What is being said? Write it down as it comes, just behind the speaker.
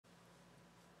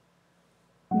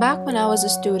Back when I was a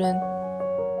student,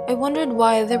 I wondered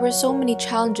why there were so many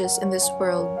challenges in this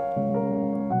world.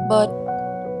 But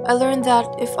I learned that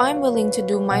if I'm willing to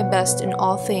do my best in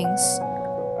all things,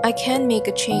 I can make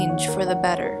a change for the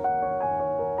better.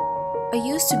 I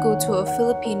used to go to a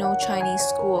Filipino-Chinese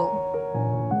school.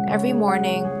 Every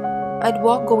morning, I'd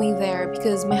walk going there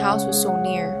because my house was so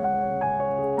near.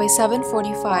 By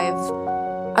 7:45,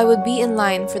 I would be in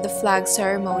line for the flag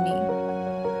ceremony,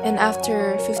 and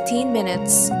after 15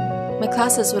 minutes, my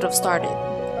classes would have started.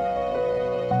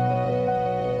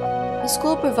 The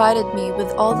school provided me with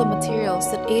all the materials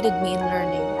that aided me in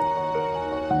learning.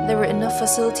 There were enough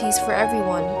facilities for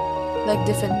everyone, like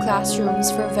different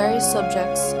classrooms for various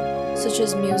subjects such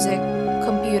as music,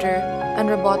 computer,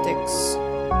 and robotics.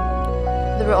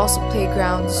 There were also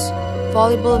playgrounds,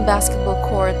 volleyball and basketball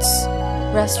courts,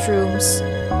 restrooms,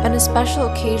 and on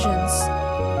special occasions,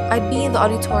 I'd be in the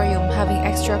auditorium having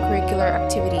extracurricular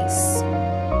activities.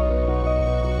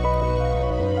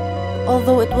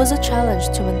 Although it was a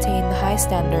challenge to maintain the high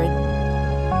standard,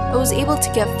 I was able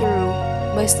to get through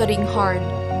by studying hard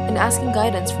and asking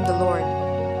guidance from the Lord.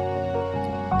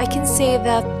 I can say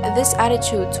that this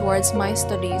attitude towards my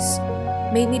studies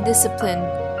made me disciplined,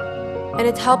 and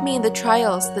it helped me in the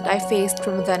trials that I faced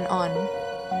from then on.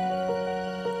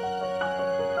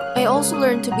 I also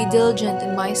learned to be diligent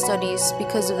in my studies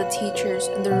because of the teachers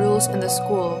and the rules in the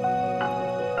school.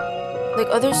 Like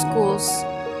other schools,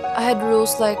 I had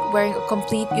rules like wearing a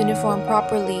complete uniform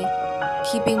properly,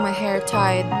 keeping my hair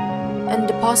tied, and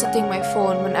depositing my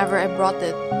phone whenever I brought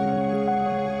it.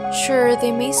 Sure,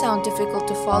 they may sound difficult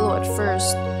to follow at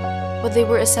first, but they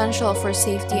were essential for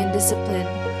safety and discipline,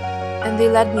 and they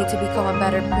led me to become a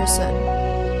better person.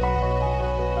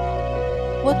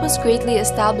 What was greatly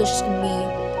established in me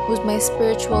was my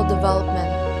spiritual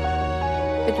development.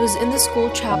 It was in the school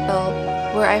chapel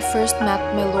where I first met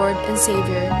my Lord and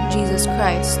Savior, Jesus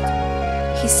Christ.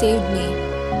 He saved me,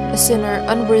 a sinner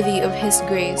unworthy of His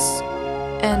grace,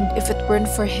 and if it weren't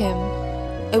for Him,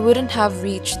 I wouldn't have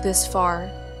reached this far.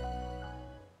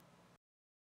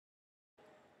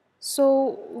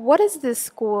 So, what is this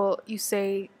school, you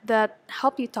say, that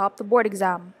helped you top the board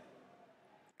exam?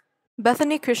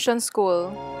 Bethany Christian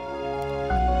School.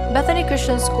 Bethany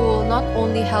Christian School not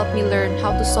only helped me learn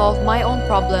how to solve my own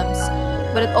problems,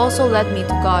 but it also led me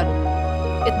to God.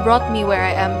 It brought me where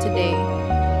I am today.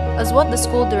 As what the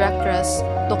school directress,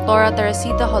 Dr.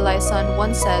 Teresita Holaisan,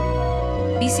 once said,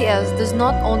 BCS does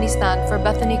not only stand for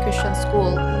Bethany Christian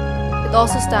School, it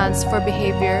also stands for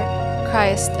behavior,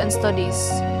 Christ, and studies.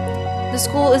 The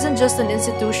school isn't just an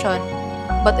institution,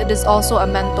 but it is also a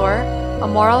mentor, a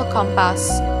moral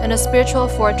compass, and a spiritual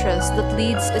fortress that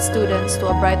leads its students to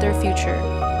a brighter future.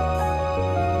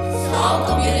 Strong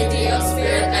community of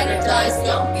spirit-energized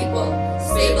young people,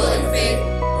 stable in faith,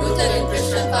 rooted in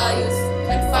Christian values,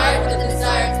 and fired with the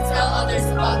desire to tell others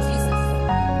about Jesus.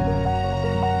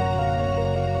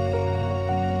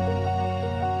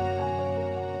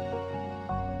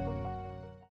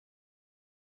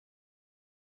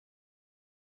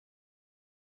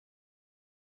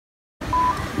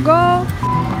 Go!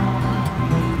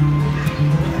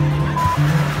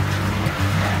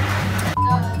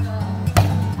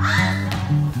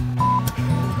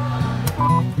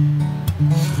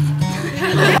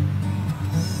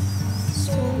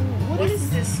 So, what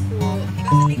is this school?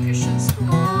 Bethany Christian School.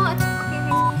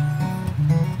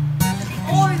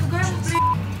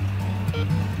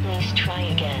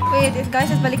 Wait, guys,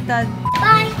 it's baliktad.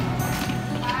 Bye!